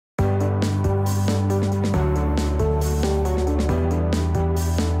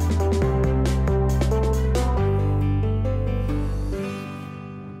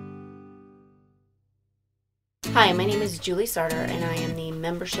Hi, my name is Julie Sarter and I am the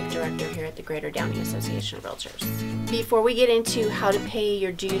Membership Director here at the Greater Downey Association of Realtors. Before we get into how to pay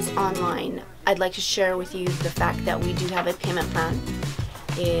your dues online, I'd like to share with you the fact that we do have a payment plan.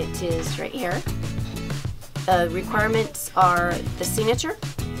 It is right here. The requirements are the signature.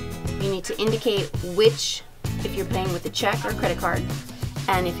 You need to indicate which, if you're paying with a check or credit card,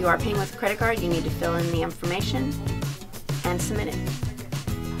 and if you are paying with a credit card, you need to fill in the information and submit it.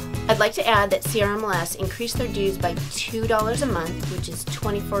 I'd like to add that CRMLS increased their dues by $2 a month, which is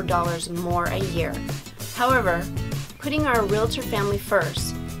 $24 more a year. However, putting our realtor family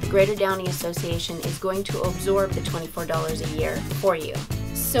first, the Greater Downey Association is going to absorb the $24 a year for you.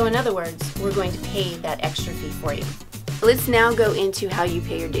 So in other words, we're going to pay that extra fee for you. Let's now go into how you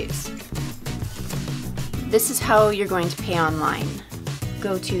pay your dues. This is how you're going to pay online.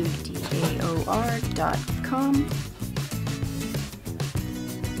 Go to daor.com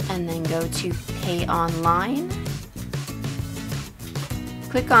and then go to Pay Online.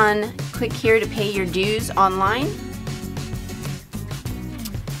 Click here to pay your dues online,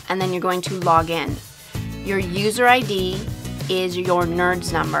 and then you're going to log in. Your user ID is your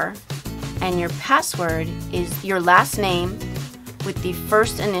NERDS number, and your password is your last name with the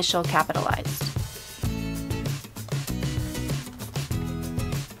first initial capitalized.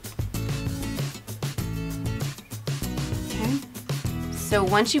 So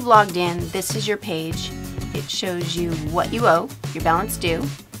once you've logged in, this is your page. It shows you what you owe, your balance due,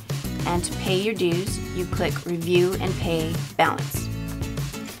 and to pay your dues, you click Review and Pay Balance.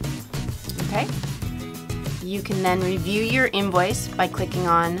 Okay? You can then review your invoice by clicking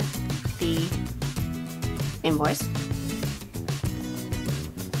on the invoice.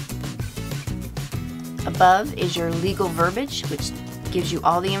 Above is your legal verbiage, which gives you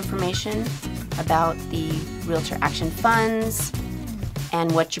all the information about the Realtor Action Funds,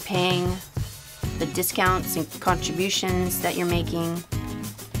 and what you're paying, the discounts and contributions that you're making,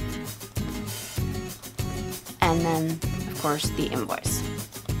 and then, of course, the invoice.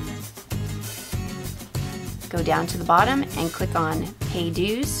 Go down to the bottom and click on Pay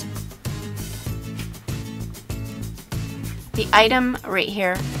Dues. The item right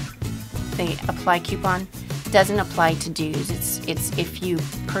here, the Apply Coupon, doesn't apply to dues. It's if you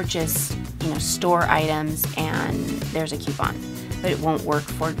purchase, store items and there's a coupon, but it won't work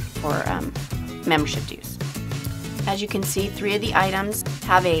for membership dues. As you can see, 3 of the items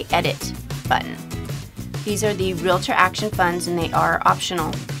have a Edit button. These are the Realtor Action Funds and they are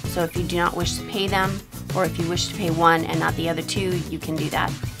optional. So if you do not wish to pay them, or if you wish to pay one and not the other 2, you can do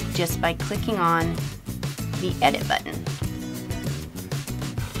that just by clicking on the Edit button.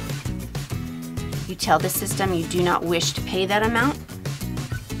 You tell the system you do not wish to pay that amount,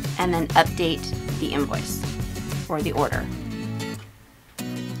 and then update the invoice or the order.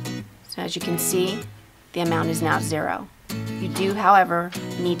 So as you can see, the amount is now 0. You do, however,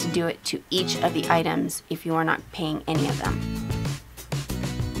 need to do it to each of the items if you are not paying any of them.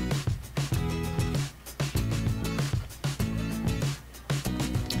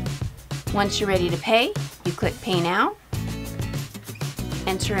 Once you're ready to pay, you click Pay Now,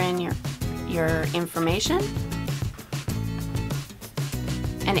 enter in your information,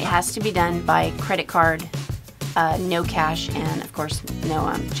 and it has to be done by credit card, no cash, and of course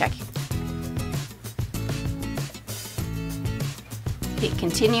no check. Hit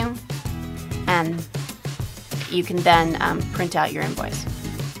Continue, and you can then print out your invoice.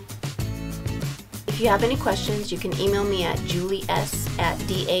 If you have any questions, you can email me at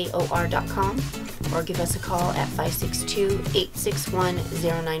julies@daor.com or give us a call at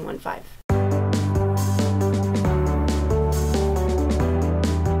 562-861-0915.